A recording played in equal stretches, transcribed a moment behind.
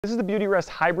This is the Beautyrest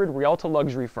Hybrid Rialta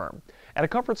Luxury Firm. At a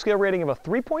comfort scale rating of a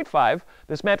 3.5,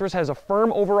 this mattress has a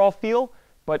firm overall feel,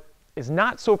 but is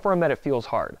not so firm that it feels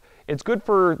hard. It's good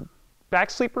for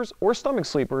back sleepers or stomach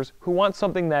sleepers who want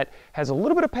something that has a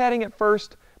little bit of padding at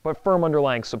first, but firm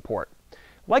underlying support.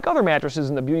 Like other mattresses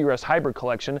in the Beautyrest Hybrid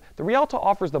collection, the Rialta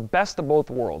offers the best of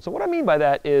both worlds. So what I mean by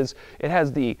that is it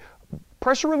has the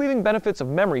pressure relieving benefits of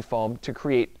memory foam to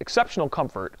create exceptional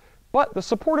comfort, but the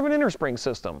support of an innerspring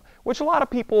system, which a lot of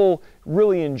people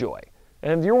really enjoy.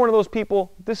 And if you're one of those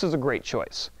people, this is a great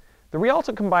choice. The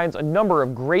Rialta combines a number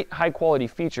of great high-quality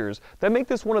features that make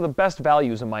this one of the best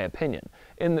values in my opinion.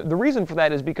 And the reason for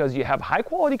that is because you have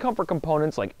high-quality comfort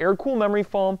components like air-cool memory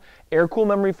foam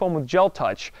with gel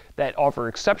touch that offer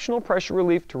exceptional pressure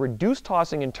relief to reduce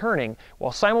tossing and turning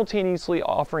while simultaneously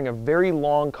offering a very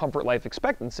long comfort life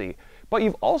expectancy. But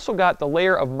you've also got the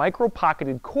layer of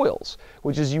micro-pocketed coils,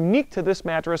 which is unique to this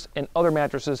mattress and other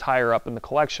mattresses higher up in the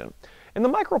collection. And the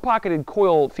micro-pocketed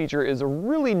coil feature is a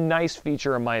really nice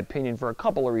feature in my opinion for a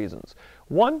couple of reasons.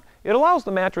 One, it allows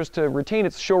the mattress to retain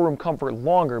its showroom comfort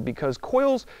longer because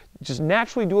coils just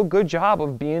naturally do a good job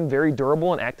of being very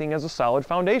durable and acting as a solid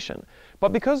foundation.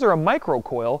 But because they're a micro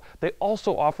coil, they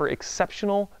also offer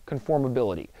exceptional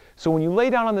conformability. So when you lay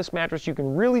down on this mattress, you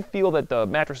can really feel that the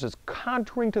mattress is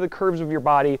contouring to the curves of your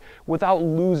body without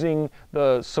losing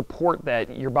the support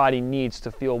that your body needs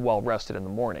to feel well rested in the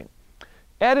morning.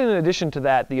 Add in addition to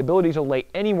that the ability to lay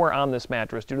anywhere on this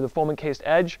mattress due to the foam encased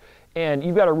edge, and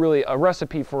you've got a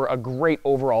recipe for a great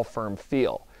overall firm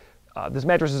feel. This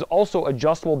mattress is also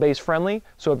adjustable base friendly,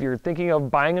 so if you're thinking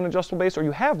of buying an adjustable base or you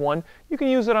have one, you can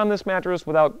use it on this mattress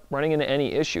without running into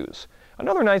any issues.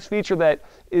 Another nice feature that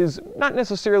is not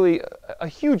necessarily a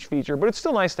huge feature, but it's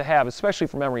still nice to have, especially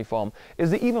for memory foam, is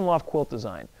the even loft quilt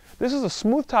design. This is a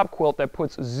smooth top quilt that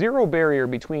puts zero barrier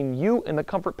between you and the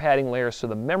comfort padding layer, so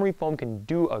the memory foam can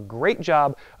do a great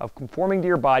job of conforming to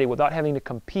your body without having to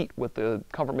compete with the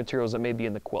comfort materials that may be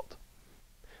in the quilt.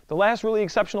 The last really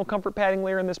exceptional comfort padding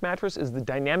layer in this mattress is the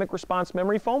dynamic response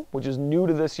memory foam, which is new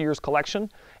to this year's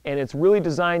collection, and it's really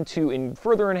designed to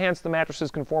further enhance the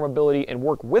mattress's conformability and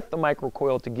work with the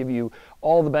microcoil to give you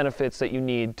all the benefits that you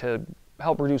need to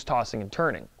help reduce tossing and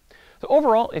turning. So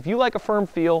overall, if you like a firm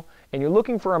feel and you're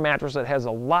looking for a mattress that has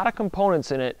a lot of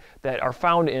components in it that are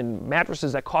found in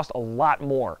mattresses that cost a lot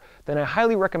more, then I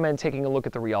highly recommend taking a look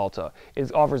at the Rialta.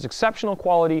 It offers exceptional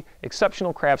quality,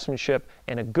 exceptional craftsmanship,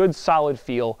 and a good solid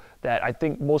feel that I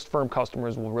think most firm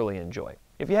customers will really enjoy.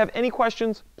 If you have any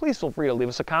questions, please feel free to leave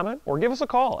us a comment or give us a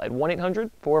call at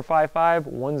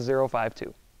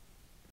 1-800-455-1052.